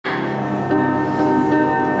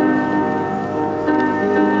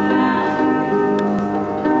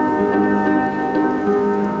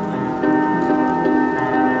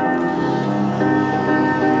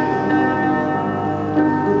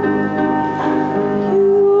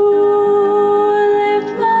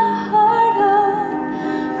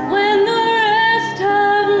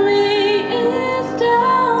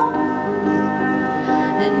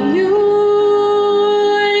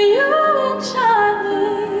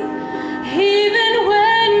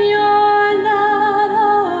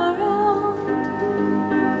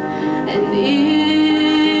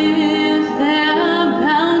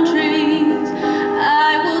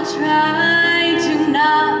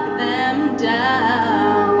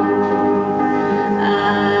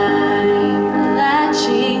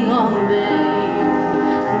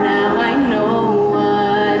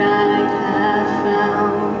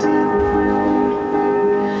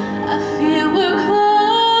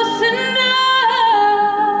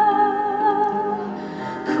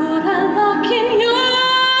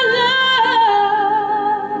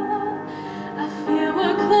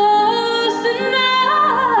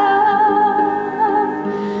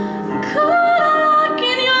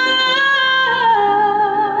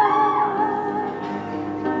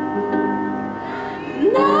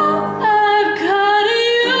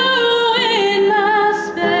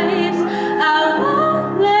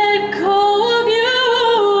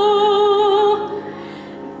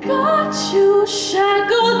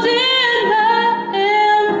Shackled in my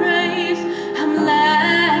embrace, I'm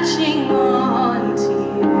latching on to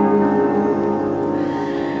you.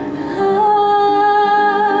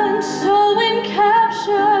 I'm so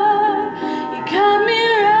enraptured, you got me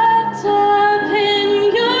wrapped up in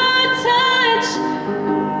your touch.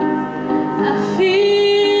 I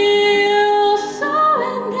feel so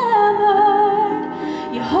enamored,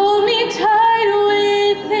 you hold me tight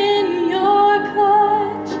within your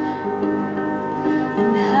clutch.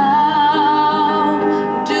 And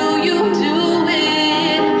how do you do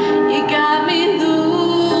it? You got me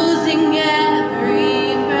losing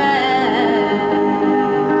every breath.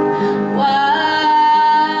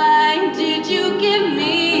 Why did you give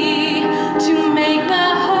me to make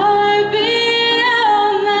my heart beat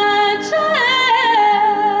out my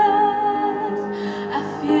chest? I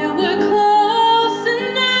feel we're close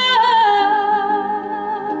enough.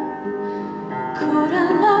 Could I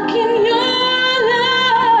lock in your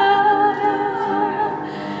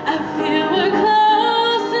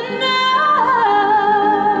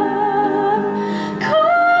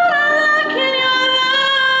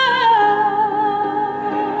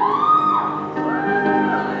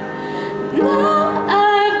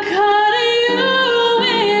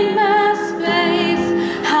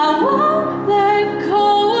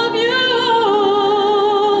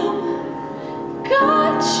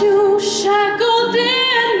shackled